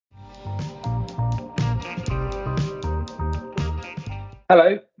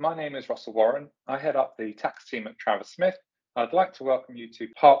Hello, my name is Russell Warren. I head up the tax team at Travers Smith. I'd like to welcome you to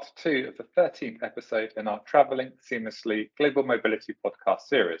part 2 of the 13th episode in our Travelling Seamlessly Global Mobility podcast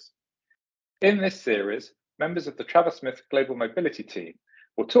series. In this series, members of the Travers Smith Global Mobility team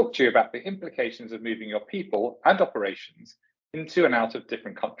will talk to you about the implications of moving your people and operations into and out of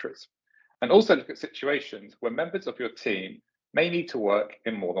different countries, and also look at situations where members of your team may need to work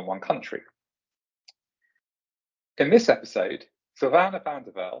in more than one country. In this episode, Silvana van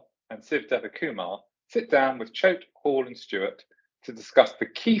der Velde and Siv Devakumar sit down with Choate, Hall and Stewart to discuss the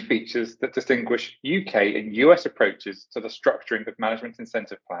key features that distinguish UK and US approaches to the structuring of management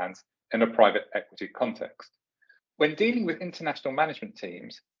incentive plans in a private equity context. When dealing with international management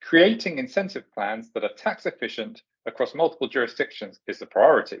teams, creating incentive plans that are tax efficient across multiple jurisdictions is the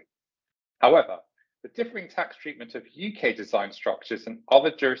priority. However, the differing tax treatment of UK design structures in other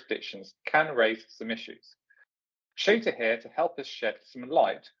jurisdictions can raise some issues. Choate are here to help us shed some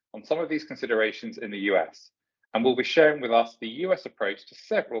light on some of these considerations in the US, and will be sharing with us the US approach to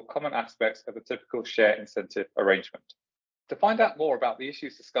several common aspects of a typical share incentive arrangement. To find out more about the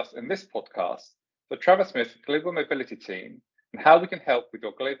issues discussed in this podcast, the Travers Smith Global Mobility team, and how we can help with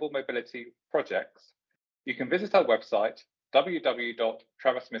your global mobility projects, you can visit our website,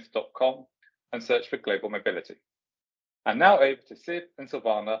 www.traversmith.com, and search for Global Mobility. And now over to Siv and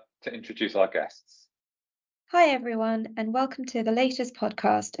Silvana to introduce our guests. Hi everyone, and welcome to the latest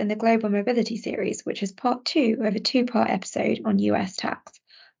podcast in the Global Mobility series, which is part 2 of a 2-part episode on US tax.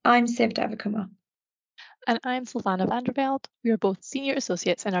 I'm Siv Devakumar. And I'm Silvana van der Velde. We are both senior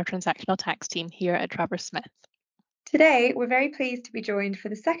associates in our transactional tax team here at Travers Smith. Today, we're very pleased to be joined for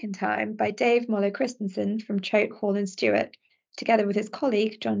the second time by Dave Mollo-Christensen from Choate, Hall and Stewart, together with his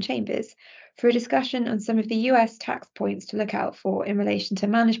colleague John Chambers, for a discussion on some of the US tax points to look out for in relation to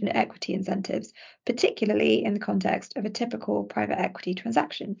management equity incentives, particularly in the context of a typical private equity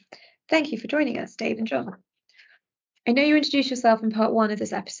transaction. Thank you for joining us, Dave and John. I know you introduced yourself in part 1 of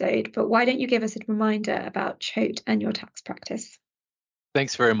this episode, but why don't you give us a reminder about Choate and your tax practice?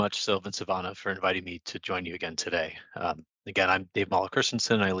 Thanks very much, Sylv and Silvana, for inviting me to join you again today. Again, I'm Dave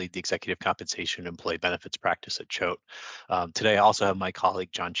Mollo-Christensen. I lead the Executive Compensation and Employee Benefits practice at Choate. Today, I also have my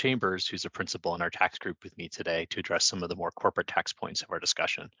colleague, John Chambers, who's a principal in our tax group with me today to address some of the more corporate tax points of our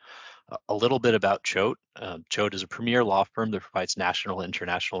discussion. A little bit about Choate. Choate is a premier law firm that provides national and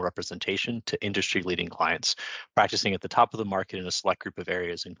international representation to industry-leading clients, practicing at the top of the market in a select group of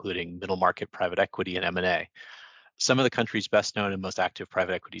areas, including middle market private equity and M&A. Some of the country's best known and most active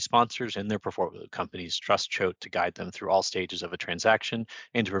private equity sponsors and their portfolio companies trust Choate to guide them through all stages of a transaction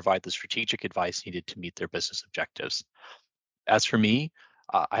and to provide the strategic advice needed to meet their business objectives. As for me,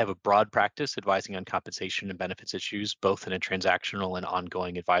 I have a broad practice advising on compensation and benefits issues, both in a transactional and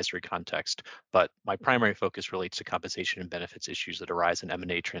ongoing advisory context, but my primary focus relates to compensation and benefits issues that arise in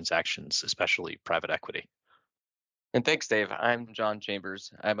M&A transactions, especially private equity. And thanks, Dave. I'm John Chambers.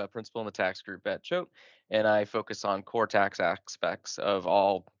 I'm a principal in the tax group at Choate, and I focus on core tax aspects of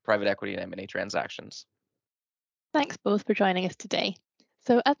all private equity and M&A transactions. Thanks both for joining us today.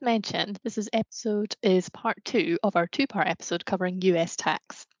 So as mentioned, this episode is part 2 of our 2-part episode covering US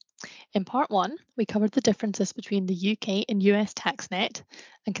tax. In part 1, we covered the differences between the UK and US tax net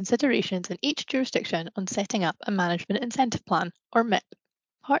and considerations in each jurisdiction on setting up a management incentive plan, or MIP.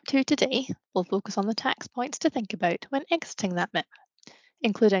 Part 2 today will focus on the tax points to think about when exiting that MIP,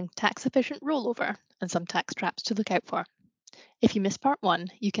 including tax-efficient rollover and some tax traps to look out for. If you missed part 1,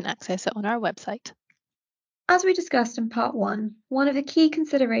 you can access it on our website. As we discussed in part 1, one of the key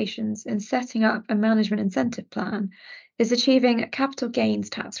considerations in setting up a management incentive plan is achieving a capital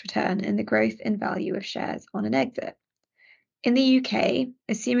gains tax return in the growth in value of shares on an exit. In the UK,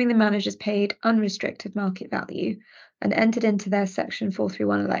 assuming the managers paid unrestricted market value and entered into their Section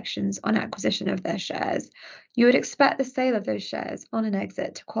 431 elections on acquisition of their shares, you would expect the sale of those shares on an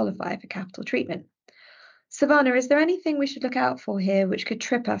exit to qualify for capital treatment. Silvana, is there anything we should look out for here which could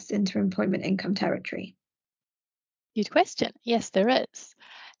trip us into employment income territory? Good question. Yes, there is.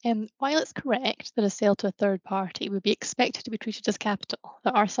 While it's correct that a sale to a third party would be expected to be treated as capital,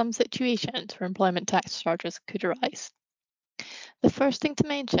 there are some situations where employment tax charges could arise. The first thing to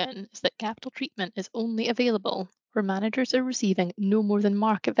mention is that capital treatment is only available where managers are receiving no more than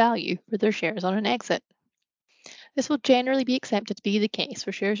market value for their shares on an exit. This will generally be accepted to be the case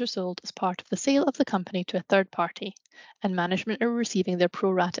where shares are sold as part of the sale of the company to a third party, and management are receiving their pro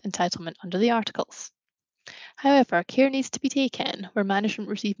rata entitlement under the articles. However, care needs to be taken where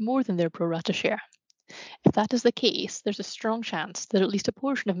management receive more than their pro rata share. If that is the case, there's a strong chance that at least a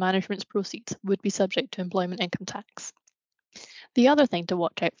portion of management's proceeds would be subject to employment income tax. The other thing to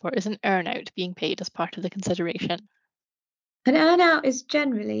watch out for is an earn-out being paid as part of the consideration. An earnout is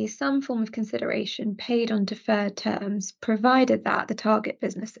generally some form of consideration paid on deferred terms, provided that the target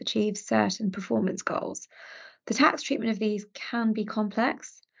business achieves certain performance goals. The tax treatment of these can be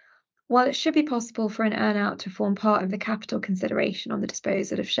complex. While it should be possible for an earnout to form part of the capital consideration on the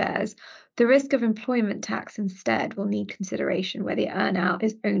disposal of shares, the risk of employment tax instead will need consideration where the earnout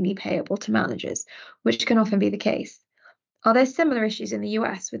is only payable to managers, which can often be the case. Are there similar issues in the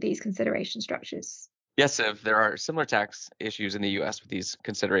US with these consideration structures? Yes, Siv, there are similar tax issues in the US with these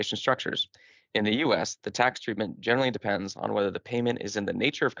consideration structures. In the US, the tax treatment generally depends on whether the payment is in the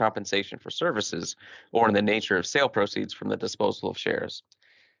nature of compensation for services or in the nature of sale proceeds from the disposal of shares.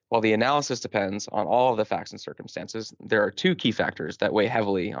 While the analysis depends on all of the facts and circumstances, there are two key factors that weigh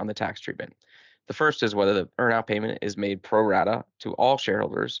heavily on the tax treatment. The first is whether the earnout payment is made pro rata to all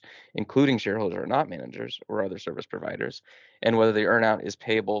shareholders, including shareholders who are not managers or other service providers, and whether the earnout is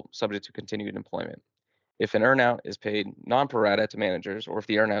payable subject to continued employment. If an earnout is paid non-pro rata to managers, or if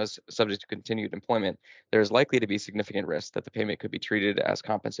the earnout is subject to continued employment, there is likely to be significant risk that the payment could be treated as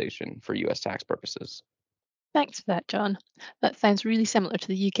compensation for U.S. tax purposes. Thanks for that, John. That sounds really similar to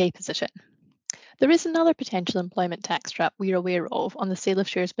the UK position. There is another potential employment tax trap we're aware of on the sale of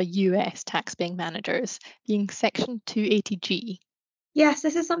shares by US tax-paying managers, being Section 280G. Yes,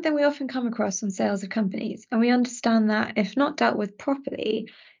 this is something we often come across on sales of companies, and we understand that if not dealt with properly,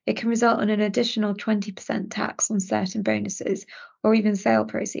 it can result in an additional 20% tax on certain bonuses or even sale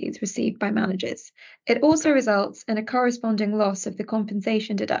proceeds received by managers. It also results in a corresponding loss of the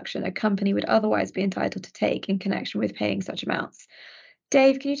compensation deduction a company would otherwise be entitled to take in connection with paying such amounts.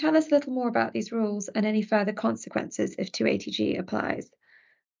 Dave, can you tell us a little more about these rules and any further consequences if 280G applies?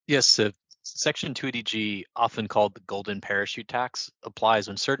 Yes, so Section 280G, often called the golden parachute tax, applies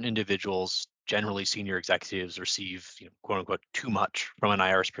when certain individuals, generally senior executives, receive, quote unquote, too much from an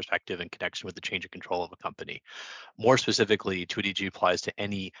IRS perspective in connection with the change of control of a company. More specifically, 280G applies to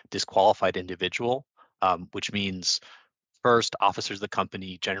any disqualified individual, which means first, officers of the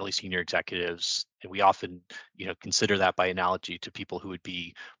company, generally senior executives, and we often, consider that by analogy to people who would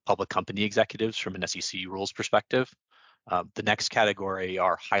be public company executives from an SEC rules perspective. The next category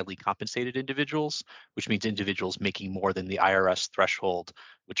are highly compensated individuals, which means individuals making more than the IRS threshold,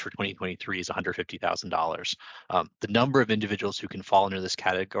 which for 2023 is $150,000. The number of individuals who can fall under this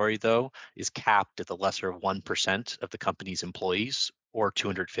category, though, is capped at the lesser of 1% of the company's employees, or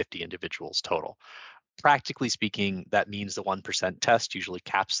 250 individuals total. Practically speaking, that means the 1% test usually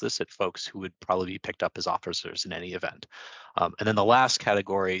caps this at folks who would probably be picked up as officers in any event. And then the last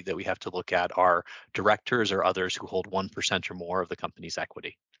category that we have to look at are directors or others who hold 1% or more of the company's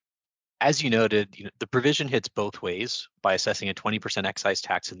equity. As you noted, the provision hits both ways by assessing a 20% excise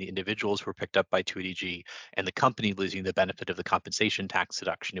tax on the individuals who are picked up by 280G and the company losing the benefit of the compensation tax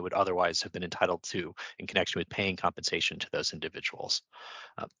deduction it would otherwise have been entitled to in connection with paying compensation to those individuals.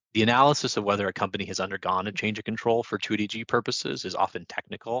 The analysis of whether a company has undergone a change of control for 280G purposes is often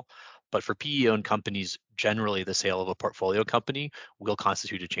technical, but for PE-owned companies, generally the sale of a portfolio company will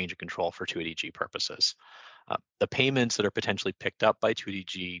constitute a change of control for 280G purposes. The payments that are potentially picked up by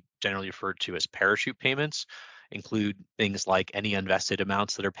 280G, generally referred to as parachute payments, include things like any unvested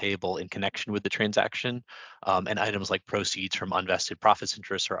amounts that are payable in connection with the transaction, and items like proceeds from unvested profits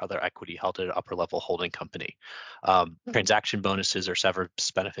interests or other equity held at an upper level holding company. Transaction bonuses or severance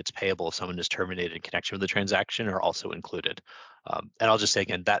benefits payable if someone is terminated in connection with the transaction are also included. And I'll just say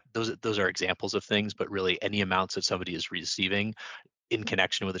again that those are examples of things, but really any amounts that somebody is receiving in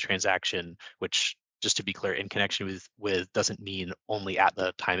connection with a transaction, which, just to be clear, in connection with doesn't mean only at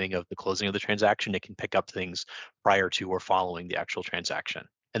the timing of the closing of the transaction. It can pick up things prior to or following the actual transaction.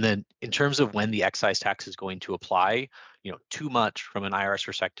 And then in terms of when the excise tax is going to apply, too much from an IRS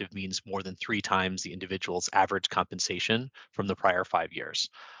perspective means more than 3 times the individual's average compensation from the prior 5 years.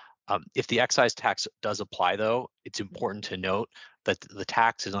 If the excise tax does apply, though, it's important to note that the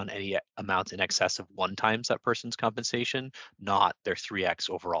tax is on any amount in excess of 1 times that person's compensation, not their 3x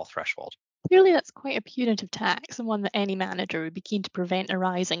overall threshold. Clearly, that's quite a punitive tax and one that any manager would be keen to prevent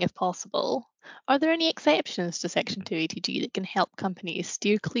arising if possible. Are there any exceptions to Section 280G that can help companies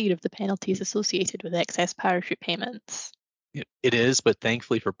steer clear of the penalties associated with excess parachute payments? It is, but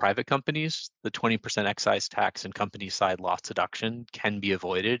thankfully for private companies, the 20% excise tax and company side loss deduction can be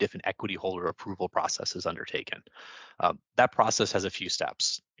avoided if an equity holder approval process is undertaken. That process has a few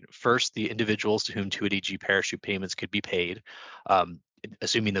steps. First, the individuals to whom 280G parachute payments could be paid,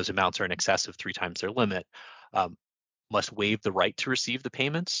 assuming those amounts are in excess of 3 times their limit, must waive the right to receive the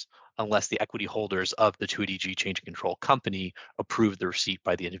payments unless the equity holders of the 280G change of control company approve the receipt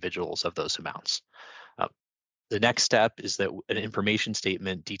by the individuals of those amounts. The next step is that an information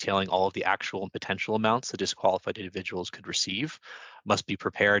statement detailing all of the actual and potential amounts that disqualified individuals could receive must be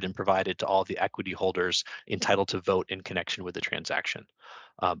prepared and provided to all of the equity holders entitled to vote in connection with the transaction.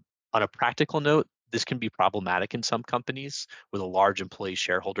 On a practical note, this can be problematic in some companies with a large employee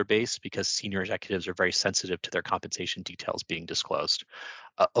shareholder base because senior executives are very sensitive to their compensation details being disclosed.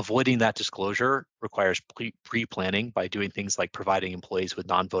 Avoiding that disclosure requires pre-planning by doing things like providing employees with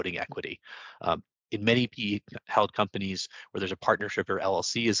non-voting equity. In many PE-held companies where there's a partnership or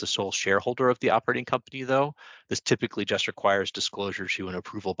LLC is the sole shareholder of the operating company, though, this typically just requires disclosure to an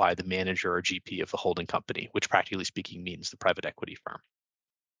approval by the manager or GP of the holding company, which practically speaking means the private equity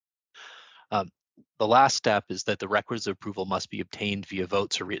firm. The last step is that the requisite approval must be obtained via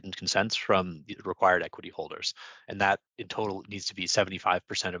votes or written consents from the required equity holders. And that in total needs to be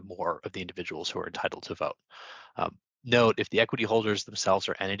 75% or more of the individuals who are entitled to vote. Note, if the equity holders themselves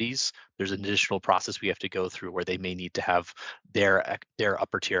are entities, there's an additional process we have to go through where they may need to have their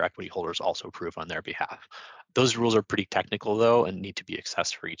upper tier equity holders also approve on their behalf. Those rules are pretty technical though and need to be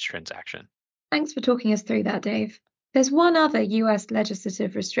assessed for each transaction. Thanks for talking us through that, Dave. There's one other US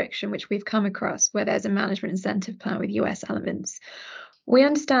legislative restriction which we've come across where there's a management incentive plan with US elements. We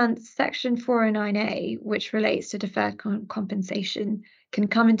understand Section 409A, which relates to deferred compensation, can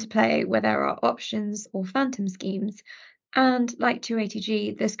come into play where there are options or phantom schemes. And like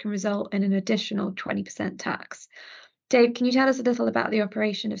 280G, this can result in an additional 20% tax. Dave, can you tell us a little about the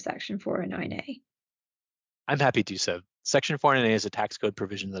operation of Section 409A? I'm happy to do so. Section 409A is a tax code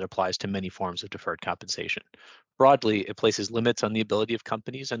provision that applies to many forms of deferred compensation. Broadly, it places limits on the ability of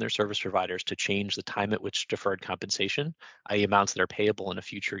companies and their service providers to change the time at which deferred compensation, i.e. amounts that are payable in a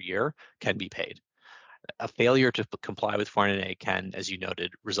future year, can be paid. A failure to comply with 409A can, as you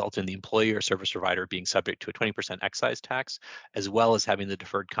noted, result in the employee or service provider being subject to a 20% excise tax, as well as having the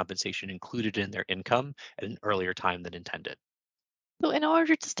deferred compensation included in their income at an earlier time than intended. So in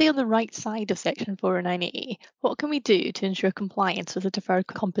order to stay on the right side of Section 409A, what can we do to ensure compliance with the deferred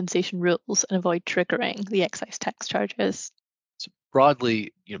compensation rules and avoid triggering the excise tax charges? So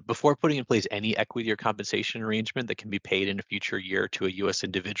broadly, before putting in place any equity or compensation arrangement that can be paid in a future year to a U.S.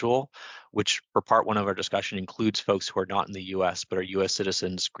 individual, which for part one of our discussion includes folks who are not in the U.S. but are U.S.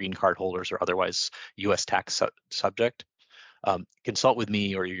 citizens, green card holders, or otherwise U.S. tax subject, consult with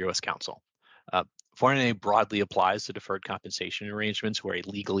me or your U.S. counsel. 409A broadly applies to deferred compensation arrangements where a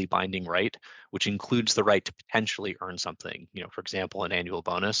legally binding right, which includes the right to potentially earn something, for example, an annual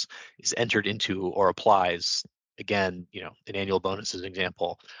bonus, is entered into or applies. Again, an annual bonus is an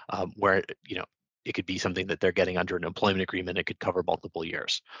example where, it could be something that they're getting under an employment agreement. It could cover multiple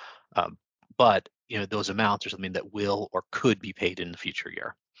years. But those amounts are something that will or could be paid in the future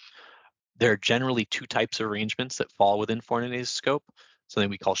year. There are generally two types of arrangements that fall within 409A's scope, something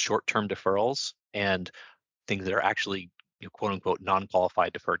we call short-term deferrals and things that are actually, quote unquote,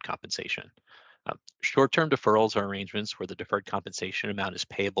 non-qualified deferred compensation. Short-term deferrals are arrangements where the deferred compensation amount is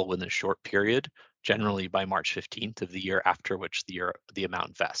payable within a short period, generally by March 15th of the year after which the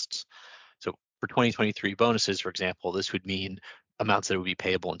amount vests. So for 2023 bonuses, for example, this would mean amounts that would be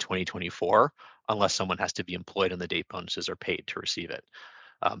payable in 2024, unless someone has to be employed on the date bonuses are paid to receive it.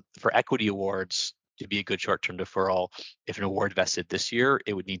 For equity awards, to be a good short-term deferral, if an award vested this year,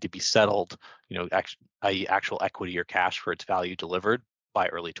 it would need to be settled, i.e. actual equity or cash for its value delivered by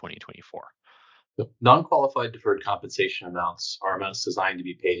early 2024. Non-qualified deferred compensation amounts are amounts designed to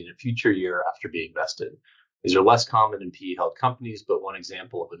be paid in a future year after being vested. These are less common in PE-held companies, but one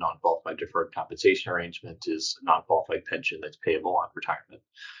example of a non-qualified deferred compensation arrangement is a non-qualified pension that's payable on retirement.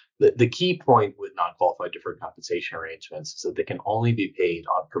 The key point with non-qualified deferred compensation arrangements is that they can only be paid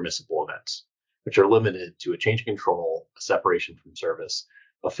on permissible events, which are limited to a change of control, a separation from service,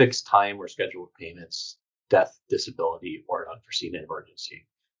 a fixed time or schedule of payments, death, disability, or an unforeseen emergency.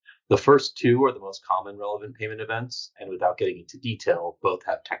 The first two are the most common relevant payment events, and without getting into detail, both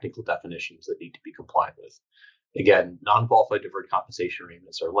have technical definitions that need to be complied with. Again, non-qualified deferred compensation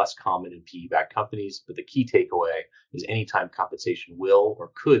arrangements are less common in PE-backed companies, but the key takeaway is anytime compensation will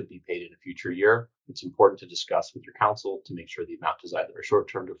or could be paid in a future year, it's important to discuss with your counsel to make sure the amount is either a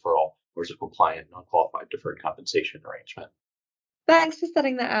short-term deferral or is a compliant non-qualified deferred compensation arrangement. Thanks for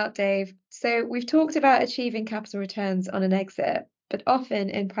setting that out, Dave. So we've talked about achieving capital returns on an exit, but often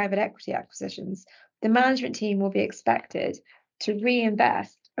in private equity acquisitions, the management team will be expected to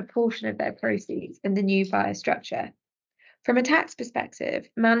reinvest a portion of their proceeds in the new buyer structure. From a tax perspective,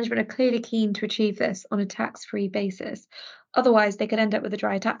 management are clearly keen to achieve this on a tax-free basis. Otherwise, they could end up with a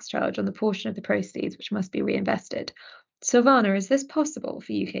dry tax charge on the portion of the proceeds which must be reinvested. Silvana, is this possible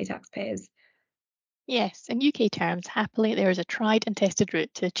for UK taxpayers? Yes, in UK terms, happily there is a tried and tested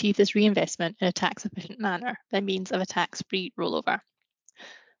route to achieve this reinvestment in a tax efficient manner by means of a tax-free rollover.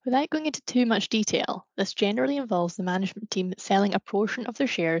 Without going into too much detail, this generally involves the management team selling a portion of their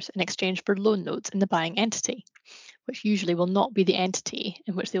shares in exchange for loan notes in the buying entity, which usually will not be the entity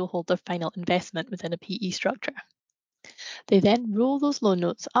in which they will hold their final investment within a PE structure. They then roll those loan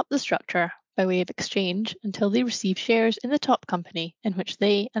notes up the structure by way of exchange until they receive shares in the top company in which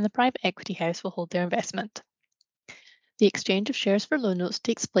they and the private equity house will hold their investment. The exchange of shares for loan notes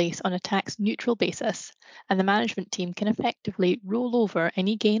takes place on a tax-neutral basis, and the management team can effectively roll over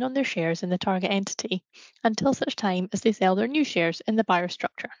any gain on their shares in the target entity until such time as they sell their new shares in the buyer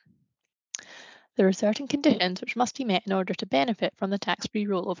structure. There are certain conditions which must be met in order to benefit from the tax-free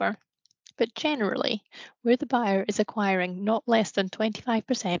rollover, but generally, where the buyer is acquiring not less than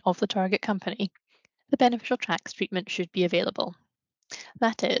 25% of the target company, the beneficial tax treatment should be available.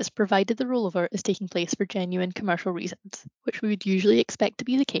 That is, provided the rollover is taking place for genuine commercial reasons, which we would usually expect to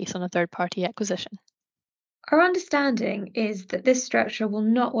be the case on a third-party acquisition. Our understanding is that this structure will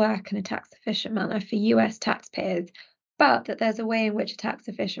not work in a tax-efficient manner for US taxpayers, but that there's a way in which a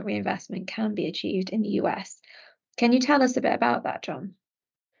tax-efficient reinvestment can be achieved in the US. Can you tell us a bit about that, John?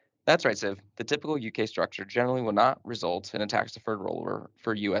 That's right, Siv. The typical UK structure generally will not result in a tax-deferred rollover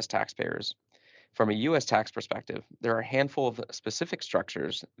for US taxpayers. From a US tax perspective, there are a handful of specific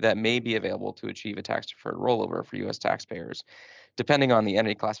structures that may be available to achieve a tax-deferred rollover for US taxpayers, depending on the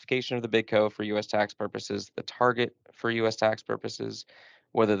entity classification of the BidCo for US tax purposes, the target for US tax purposes,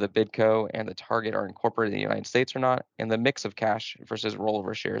 whether the BidCo and the target are incorporated in the United States or not, and the mix of cash versus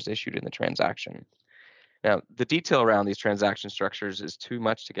rollover shares issued in the transaction. Now, the detail around these transaction structures is too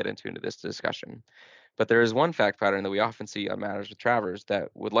much to get into this discussion, but there is one fact pattern that we often see on matters with Travers that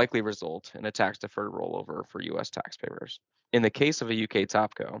would likely result in a tax-deferred rollover for US taxpayers. In the case of a UK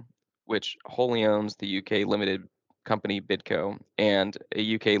topco, which wholly owns the UK limited company BidCo and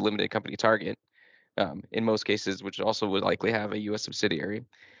a UK limited company target, in most cases, which also would likely have a US subsidiary,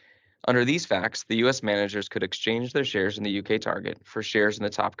 under these facts, the US managers could exchange their shares in the UK target for shares in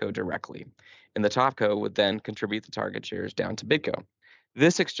the topco directly, and the topco would then contribute the target shares down to BidCo.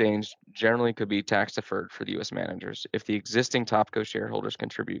 This exchange generally could be tax deferred for the US managers if the existing topco shareholders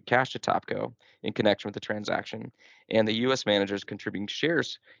contribute cash to topco in connection with the transaction, and the US managers contributing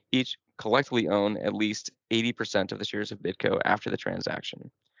shares each collectively own at least 80% of the shares of BidCo after the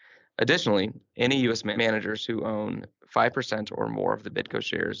transaction. Additionally, any U.S. managers who own 5% or more of the BidCo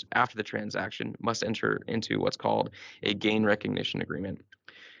shares after the transaction must enter into what's called a gain recognition agreement.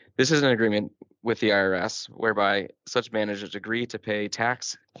 This is an agreement with the IRS whereby such managers agree to pay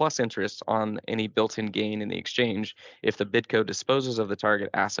tax plus interest on any built-in gain in the exchange if the BidCo disposes of the target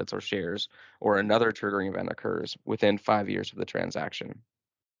assets or shares or another triggering event occurs within 5 years of the transaction.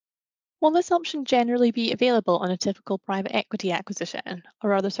 Will this option generally be available on a typical private equity acquisition,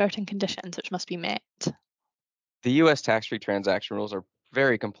 or are there certain conditions which must be met? The U.S. tax-free transaction rules are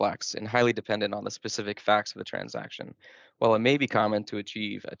very complex and highly dependent on the specific facts of the transaction. While it may be common to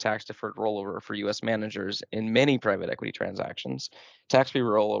achieve a tax-deferred rollover for U.S. managers in many private equity transactions, tax-free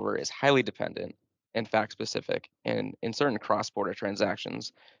rollover is highly dependent and fact-specific, and in certain cross-border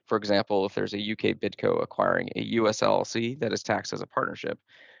transactions, for example, if there's a UK BidCo acquiring a US LLC that is taxed as a partnership,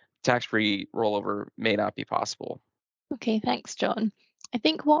 tax-free rollover may not be possible. Okay, thanks, John. I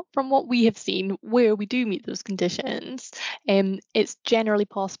think from what we have seen, where we do meet those conditions, it's generally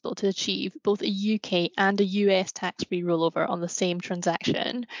possible to achieve both a UK and a US tax-free rollover on the same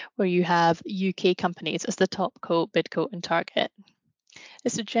transaction, where you have UK companies as the topco, bidco, and target.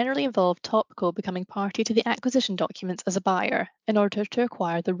 This would generally involve topco becoming party to the acquisition documents as a buyer in order to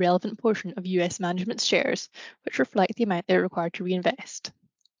acquire the relevant portion of US management's shares, which reflect the amount they're required to reinvest.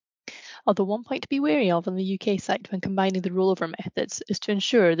 Although one point to be wary of on the UK side when combining the rollover methods is to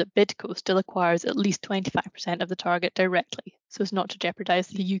ensure that BidCo still acquires at least 25% of the target directly, so as not to jeopardise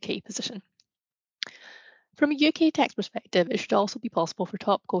the UK position. From a UK tax perspective, it should also be possible for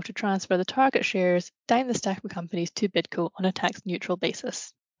Topco to transfer the target shares down the stack of companies to BidCo on a tax-neutral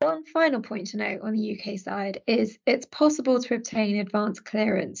basis. One final point to note on the UK side is it's possible to obtain advance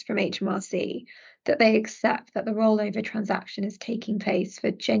clearance from HMRC that they accept that the rollover transaction is taking place for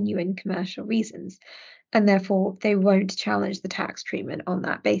genuine commercial reasons, and therefore they won't challenge the tax treatment on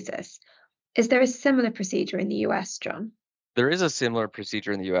that basis. Is there a similar procedure in the US, John? There is a similar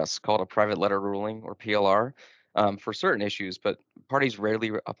procedure in the US called a private letter ruling or PLR for certain issues, but parties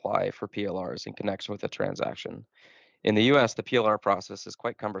rarely apply for PLRs in connection with a transaction. In the US, the PLR process is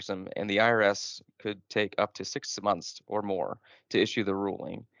quite cumbersome, and the IRS could take up to 6 months or more to issue the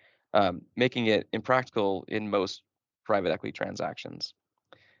ruling, making it impractical in most private equity transactions.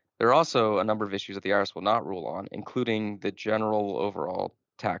 There are also a number of issues that the IRS will not rule on, including the general overall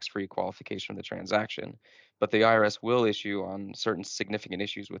tax-free qualification of the transaction, but the IRS will issue on certain significant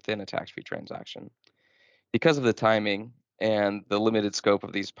issues within a tax-free transaction. Because of the timing and the limited scope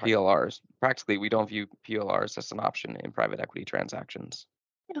of these PLRs, practically we don't view PLRs as an option in private equity transactions.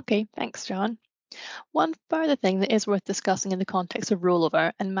 Okay, thanks, John. One further thing that is worth discussing in the context of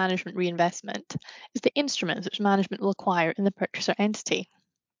rollover and management reinvestment is the instruments which management will acquire in the purchaser entity.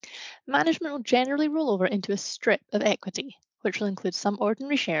 Management will generally roll over into a strip of equity, which will include some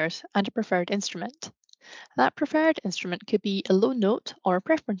ordinary shares and a preferred instrument. That preferred instrument could be a loan note or a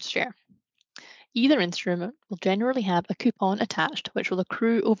preference share. Either instrument will generally have a coupon attached, which will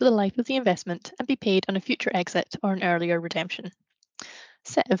accrue over the life of the investment and be paid on a future exit or an earlier redemption.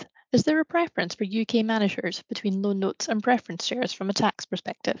 Siv, is there a preference for UK managers between loan notes and preference shares from a tax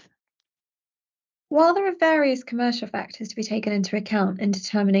perspective? While there are various commercial factors to be taken into account in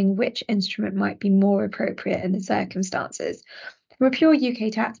determining which instrument might be more appropriate in the circumstances, from a pure UK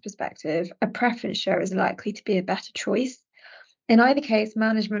tax perspective, a preference share is likely to be a better choice. In either case,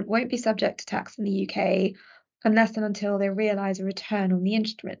 management won't be subject to tax in the UK unless and until they realise a return on the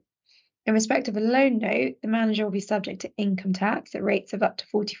instrument. In respect of a loan note, the manager will be subject to income tax at rates of up to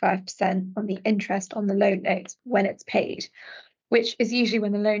 45% on the interest on the loan notes when it's paid, which is usually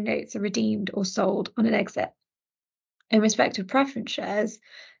when the loan notes are redeemed or sold on an exit. In respect of preference shares,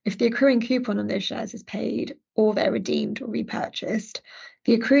 if the accruing coupon on those shares is paid or they're redeemed or repurchased,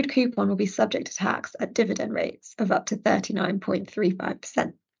 the accrued coupon will be subject to tax at dividend rates of up to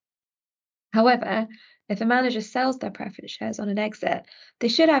 39.35%. However, if a manager sells their preference shares on an exit, they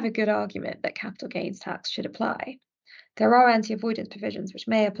should have a good argument that capital gains tax should apply. There are anti-avoidance provisions which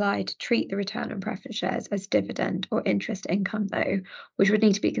may apply to treat the return on preference shares as dividend or interest income, though, which would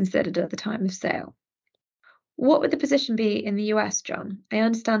need to be considered at the time of sale. What would the position be in the US, John? I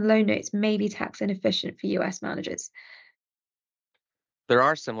understand loan notes may be tax inefficient for US managers. There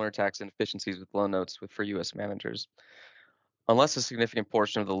are similar tax inefficiencies with loan notes for US managers. Unless a significant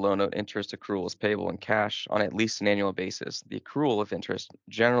portion of the loan note interest accrual is payable in cash on at least an annual basis, the accrual of interest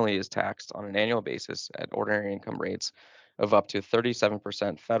generally is taxed on an annual basis at ordinary income rates of up to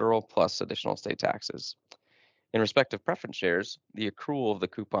 37% federal plus additional state taxes. In respect of preference shares, the accrual of the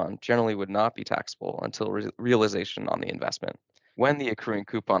coupon generally would not be taxable until realization on the investment. When the accruing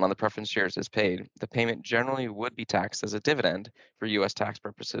coupon on the preference shares is paid, the payment generally would be taxed as a dividend for U.S. tax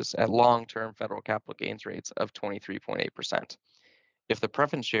purposes at long-term federal capital gains rates of 23.8%. If the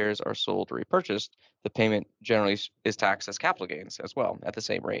preference shares are sold or repurchased, the payment generally is taxed as capital gains as well at the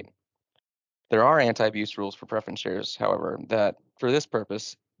same rate. There are anti-abuse rules for preference shares, however, that for this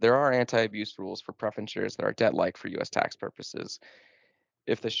purpose, there are anti-abuse rules for preference shares that are debt-like for U.S. tax purposes.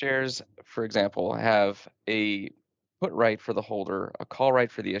 If the shares, for example, have a put right for the holder, a call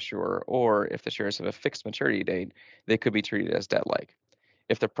right for the issuer, or if the shares have a fixed maturity date, they could be treated as debt-like.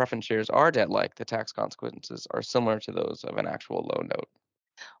 If the preference shares are debt-like, the tax consequences are similar to those of an actual loan note.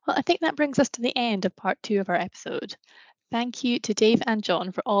 Well, I think that brings us to the end of part 2 of our episode. Thank you to Dave and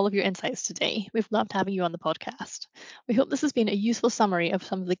John for all of your insights today. We've loved having you on the podcast. We hope this has been a useful summary of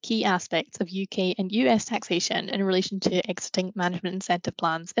some of the key aspects of UK and US taxation in relation to exiting management incentive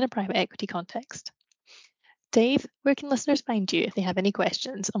plans in a private equity context. Dave, where can listeners find you if they have any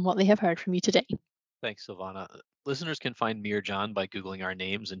questions on what they have heard from you today? Thanks, Silvana. Listeners can find me or John by Googling our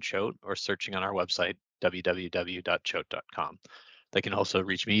names in Choate or searching on our website, www.choate.com. They can also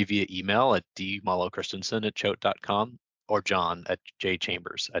reach me via email at dmallowchristensen@choate.com or John at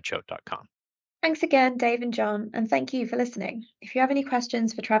jchambers@choate.com. Thanks again, Dave and John, and thank you for listening. If you have any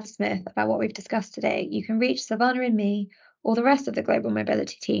questions for Travers Smith about what we've discussed today, you can reach Silvana and me or the rest of the Global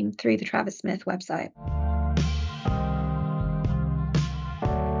Mobility team through the Travers Smith website.